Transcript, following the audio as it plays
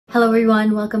Hello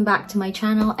everyone, welcome back to my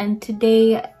channel, and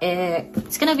today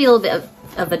it's gonna be a little bit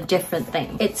of a different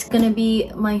thing. It's gonna be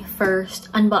my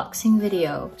first unboxing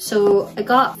video. So I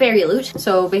got Fairyloot.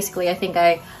 So basically I think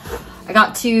I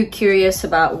got too curious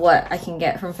about what I can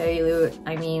get from Fairyloot.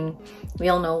 I mean, we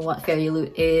all know what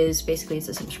Fairyloot is. Basically it's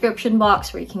a subscription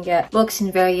box where you can get books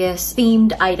and various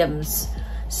themed items.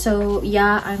 So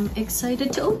yeah, I'm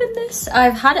excited to open this.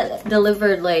 I've had it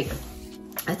delivered like,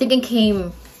 I think it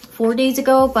came 4 days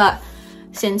ago, but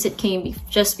since it came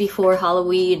just before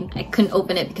Halloween, I couldn't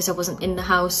open it because I wasn't in the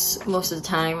house most of the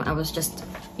time. I was just,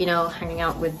 you know, hanging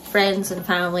out with friends and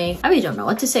family. I really don't know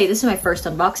what to say. This is my first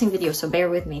unboxing video, so bear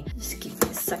with me. Just give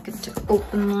me a second to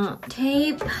open the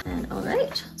tape. And all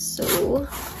right, so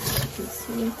let's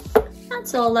see.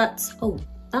 That's all that's, oh,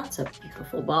 that's a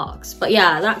beautiful box. But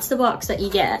yeah, that's the box that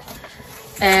you get.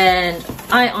 And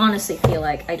I honestly feel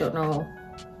like I don't know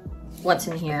what's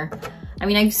in here. I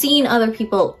mean, I've seen other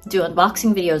people do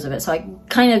unboxing videos of it, so I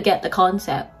kind of get the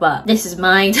concept, but this is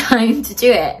my time to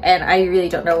do it, and I really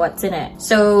don't know what's in it.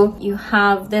 So you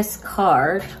have this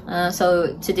card.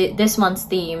 So today, this month's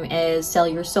theme is Sell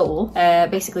Your Soul.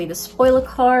 Basically the spoiler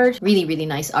card, really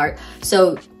nice art.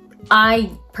 So I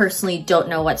personally don't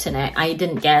know what's in it. I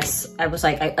didn't guess. I was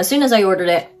like, as soon as I ordered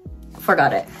it,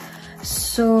 forgot it.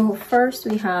 So first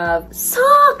we have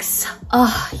socks.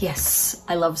 Oh yes,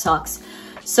 I love socks.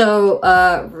 So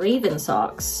raven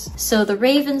socks. So the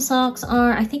raven socks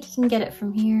are, I think you can get it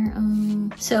from here.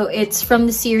 So it's from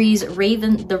the series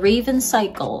The Raven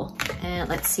Cycle, and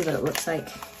let's see what it looks like.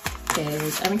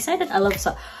 Because I'm excited. I love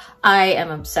socks. I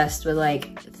am obsessed with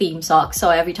like theme socks.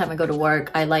 So every time I go to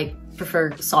work, I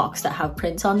prefer socks that have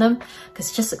prints on them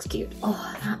because it just looks cute.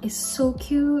 Oh, that is so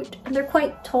cute, and they're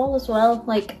quite tall as well,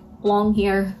 like long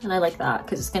here, and I like that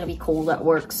because it's gonna be cold at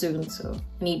work soon, so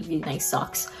I need really nice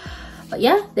socks. But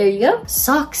yeah, there you go,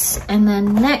 socks. And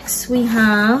then next we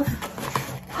have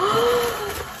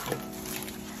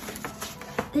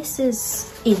this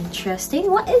is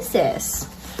interesting. What is this?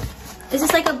 Is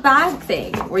this like a bag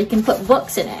thing where you can put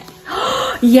books in it?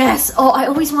 Yes. Oh, I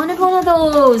always wanted one of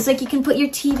those. Like you can put your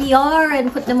TBR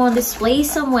and put them on display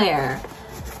somewhere.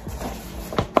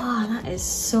 Oh, that is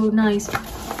so nice.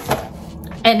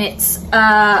 And it's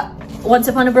Once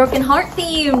Upon a Broken Heart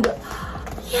themed.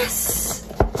 Yes.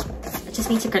 I just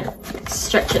need to kind of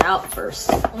stretch it out first.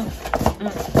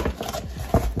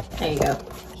 There you go.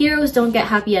 Heroes don't get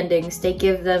happy endings, they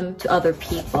give them to other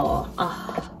people.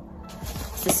 Oh,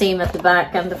 it's the same at the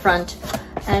back and the front,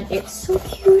 and it's so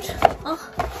cute. Oh.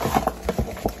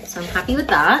 So I'm happy with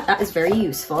that. That is very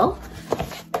useful.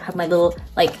 I have my little,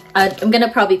 like, I'm gonna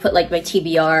probably put like my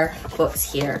TBR books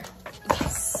here.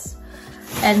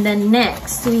 And then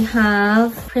next we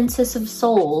have Princess of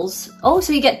Souls. Oh,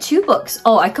 so you get 2 books.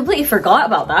 Oh, I completely forgot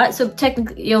about that. So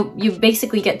technically, you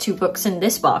basically get 2 books in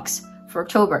this box for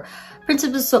October.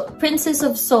 Princess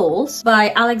of Souls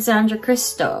by Alexandra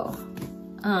Christo.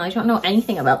 I don't know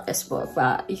anything about this book,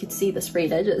 but you can see the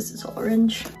sprayed edges. It's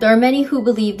orange. There are many who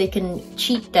believe they can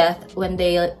cheat death when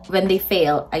they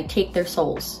fail. I take their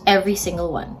souls, every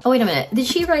single one. Oh wait a minute, did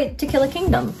she write To Kill a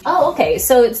Kingdom? Oh, okay,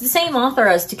 so it's the same author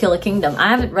as To Kill a Kingdom. I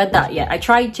haven't read that yet. I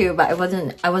tried to, but I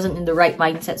wasn't in the right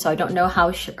mindset, so I don't know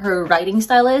how her writing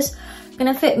style is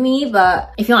gonna fit me.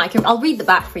 But if you want, I'll read the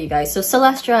back for you guys. So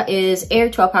Celestra is heir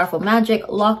to a powerful magic,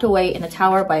 locked away in a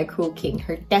tower by a cruel king.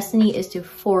 Her destiny is to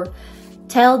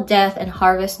foretell death and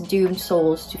harvest doomed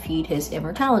souls to feed his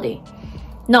immortality.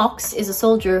 Nox is a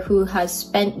soldier who has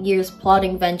spent years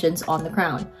plotting vengeance on the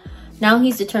crown. Now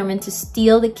he's determined to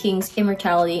steal the king's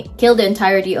immortality, kill the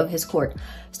entirety of his court,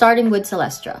 starting with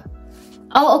Celestra.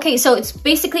 Oh, okay, so it's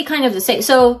basically kind of the same.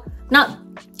 So not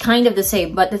kind of the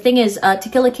same, but the thing is, To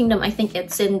Kill a Kingdom, I think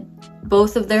it's in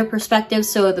both of their perspectives.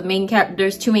 So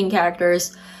there's 2 main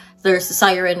characters. There's the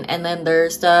Siren, and then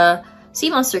there's the sea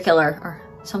monster killer, or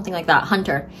something like that,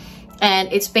 Hunter.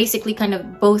 And it's basically kind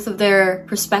of both of their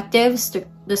perspectives.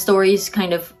 The stories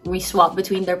kind of re-swap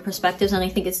between their perspectives, and I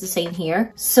think it's the same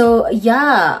here. So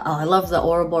yeah, oh, I love the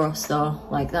Ouroboros though.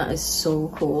 Like, that is so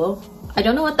cool. I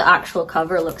don't know what the actual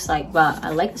cover looks like, but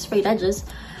I like the sprayed edges.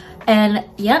 And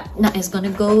yeah, that is gonna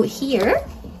go here.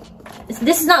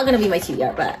 This is not gonna be my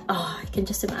TBR, but oh, I can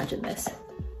just imagine this.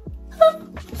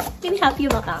 Really happy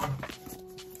about that.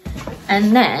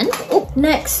 And then, oh,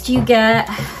 next you get,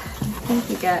 I think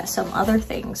you get some other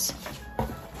things.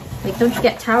 Like, don't you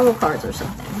get tarot cards or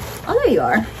something? Oh, there you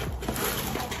are.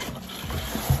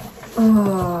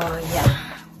 Oh,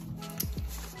 yeah.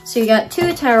 So you got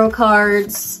 2 tarot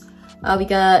cards. We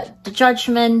got the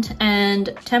Judgment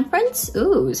and Temperance.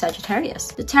 Ooh,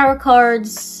 Sagittarius. The tarot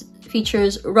cards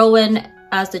features Rowan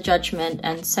as the Judgment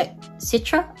and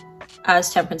Citra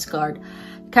as Temperance Guard.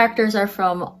 Characters are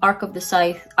from Ark of a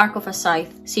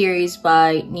Scythe series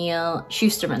by Neil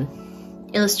Schusterman.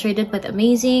 Illustrated by the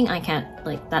amazing, I can't,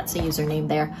 like, that's a username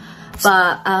there.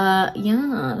 But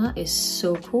yeah, that is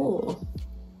so cool.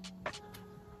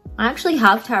 I actually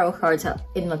have tarot cards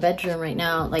in my bedroom right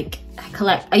now. Like,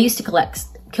 I used to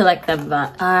collect them,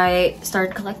 but I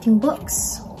started collecting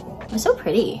books. They're so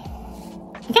pretty.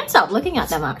 I can't stop looking at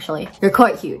them actually. They're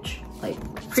quite huge, like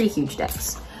pretty huge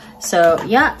decks. So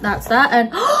yeah, that's that.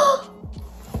 And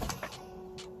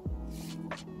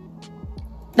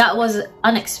that was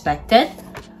unexpected.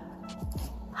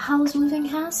 House Moving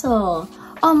Castle.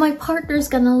 Oh, my partner's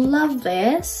gonna love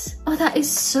this. Oh, that is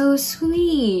so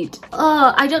sweet.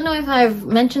 Oh, I don't know if I've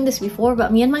mentioned this before,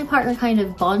 but me and my partner kind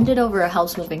of bonded over a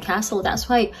House Moving Castle. That's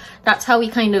how we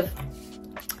kind of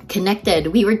connected.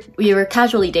 We were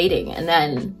casually dating, and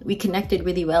then we connected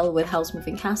really well with House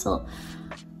Moving Castle.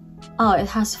 Oh, it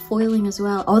has foiling as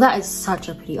well. Oh, that is such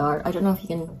a pretty art. I don't know if you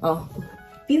can, oh,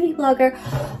 beauty blogger.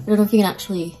 I don't know if you can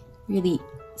actually really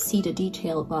see the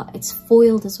detail, but it's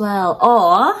foiled as well.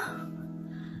 Oh,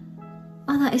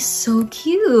 that is so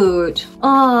cute.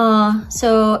 Oh,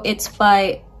 so it's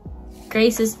by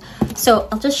Grace's. So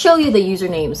I'll just show you the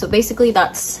username. So basically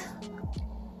that's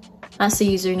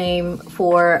the username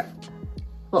for,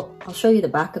 well, I'll show you the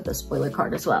back of the spoiler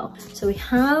card as well. So we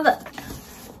have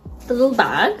the little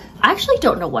bag. I actually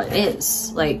don't know what it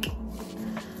is. Like,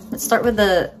 let's start with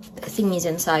the thingies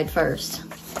inside first.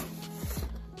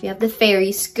 We have the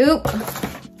fairy scoop,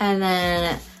 and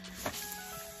then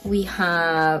we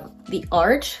have the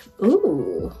art.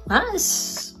 Ooh,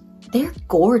 they're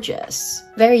gorgeous.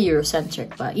 Very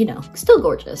Eurocentric, but you know, still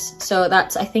gorgeous. So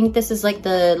that's, I think this is like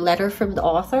the letter from the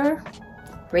author.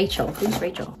 Rachel, who's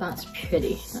Rachel? That's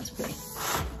pretty, that's pretty.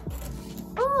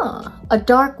 Ah, A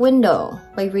Dark Window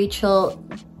by Rachel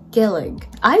Gillig.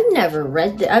 I've never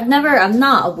read it. I'm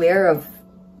not aware of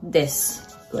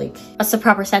this. Like, that's the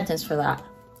proper sentence for that.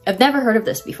 I've never heard of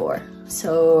this before.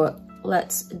 So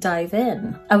let's dive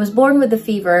in. I was born with the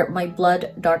fever, my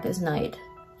blood dark as night.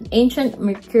 An ancient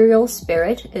mercurial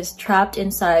spirit is trapped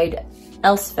inside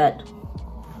Elspeth.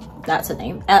 That's a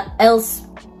name.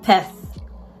 Elspeth.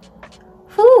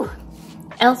 Whew.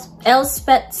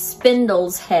 Elspeth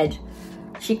Spindle's head.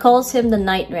 She calls him the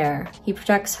Nightmare. He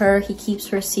protects her, he keeps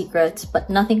her secrets, but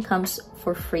nothing comes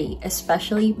for free,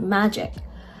 especially magic.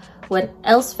 When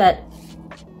Elspeth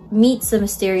meets the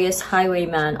mysterious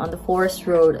highwayman on the forest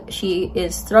road, she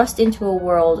is thrust into a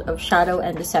world of shadow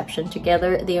and deception.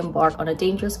 Together, they embark on a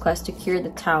dangerous quest to cure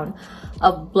the town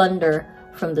of Blunder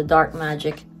from the dark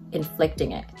magic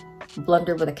inflicting it.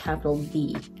 Blunder with a capital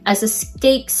B. As the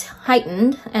stakes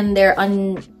heighten and their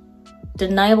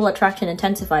undeniable attraction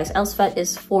intensifies, Elspeth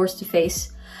is forced to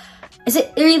face... Is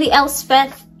it really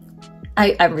Elspeth?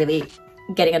 I'm really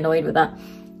getting annoyed with that.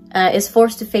 Is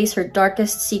forced to face her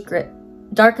darkest secret,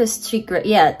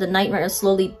 yeah, the nightmare is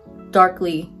slowly,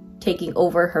 darkly taking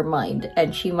over her mind,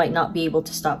 and she might not be able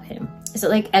to stop him. Is it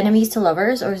like enemies to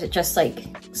lovers, or is it just like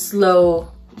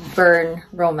slow burn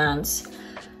romance?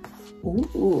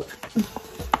 Ooh,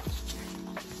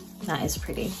 that is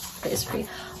pretty. That is pretty.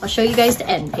 I'll show you guys the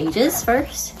end pages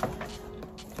first.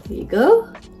 Here you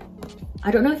go.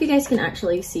 I don't know if you guys can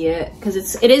actually see it,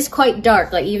 because it is quite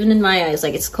dark. Like, even in my eyes,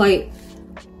 like, it's quite,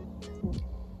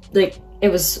 like, it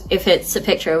was, if it's a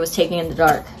picture, it was taken in the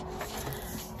dark.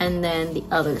 And then the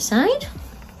other side.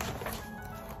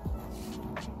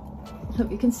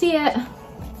 Hope you can see it.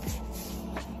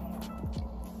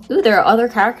 Ooh, there are other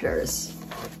characters.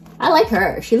 I like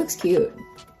her. She looks cute.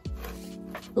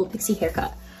 Little pixie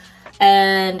haircut.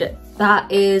 And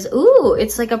that is, ooh,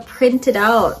 it's like a printed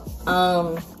out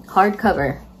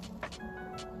hardcover.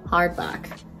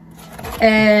 Hardback.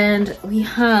 And we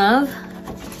have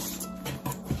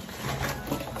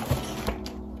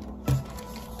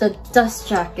the dust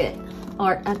jacket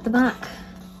art at the back.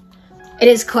 It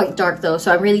is quite dark though,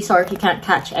 so I'm really sorry if you can't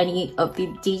catch any of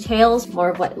the details. More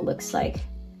of what it looks like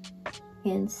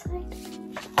inside.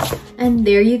 And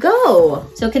there you go.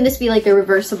 So can this be like a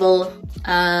reversible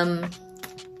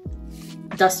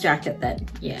dust jacket then?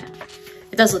 Yeah,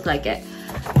 it does look like it.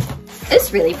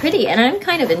 It's really pretty, and I'm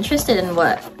kind of interested in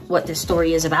what this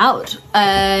story is about.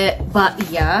 But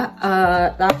yeah,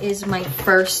 that is my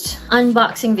first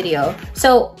unboxing video.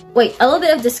 So wait, a little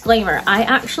bit of disclaimer. I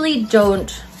actually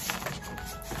don't,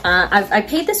 I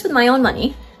paid this with my own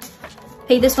money.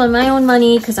 Paid this with my own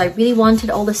money because I really wanted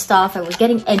all the stuff. I was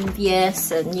getting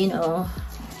envious, and you know,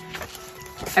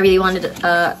 I really wanted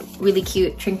really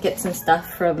cute trinkets and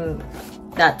stuff from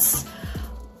that's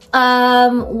YA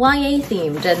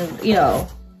themed, and you know,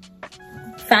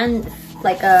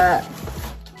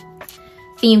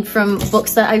 themed from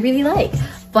books that I really like.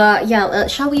 But yeah,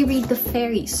 shall we read the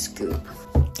fairy scoop?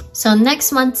 So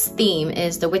next month's theme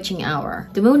is the witching hour.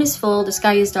 The moon is full, the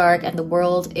sky is dark, and the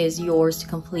world is yours to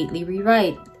completely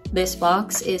rewrite. This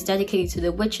box is dedicated to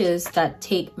the witches that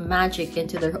take magic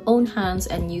into their own hands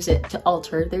and use it to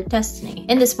alter their destiny.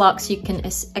 In this box, you can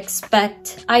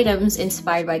expect items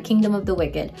inspired by Kingdom of the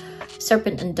Wicked,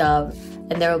 Serpent and Dove,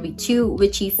 and there will be 2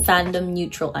 witchy fandom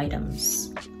neutral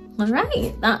items.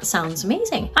 Alright, that sounds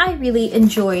amazing. I really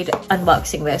enjoyed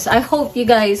unboxing this. I hope you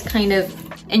guys kind of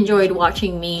enjoyed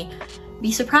watching me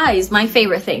be surprised. My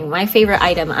favorite thing, my favorite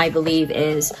item, I believe,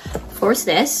 is, of course,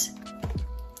 this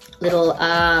little,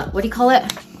 what do you call it?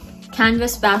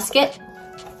 Canvas basket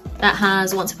that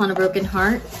has Once Upon a Broken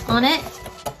Heart on it.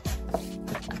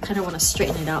 I kind of want to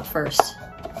straighten it out first.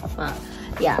 But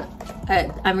yeah,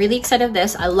 I'm really excited of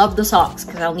this. I love the socks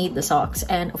because I'll need the socks.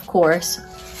 And of course,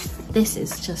 this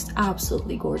is just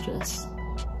absolutely gorgeous.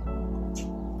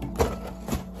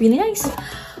 Really nice.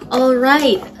 All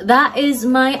right, that is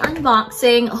my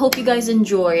unboxing. Hope you guys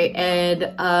enjoy,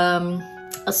 and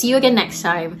I'll see you again next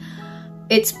time.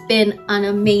 It's been an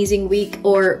amazing week,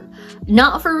 or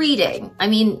not for reading. I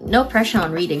mean, no pressure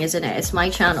on reading, isn't it? It's my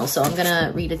channel, so I'm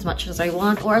gonna read as much as I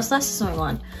want or as less as I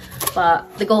want.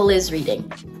 But the goal is reading.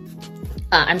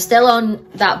 I'm still on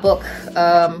that book,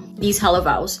 These Hello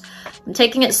Vows. I'm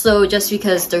taking it slow just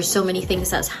because there's so many things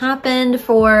that's happened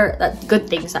good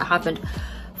things that happened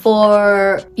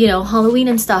for, you know, Halloween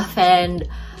and stuff, and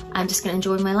I'm just gonna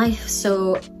enjoy my life.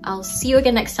 So I'll see you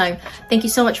again next time. Thank you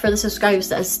so much for the subscribers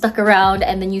that have stuck around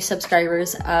and the new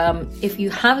subscribers. If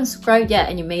you haven't subscribed yet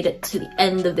and you made it to the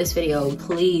end of this video,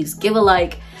 please give a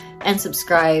like and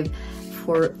subscribe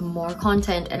for more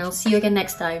content, and I'll see you again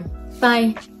next time.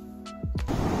 Bye.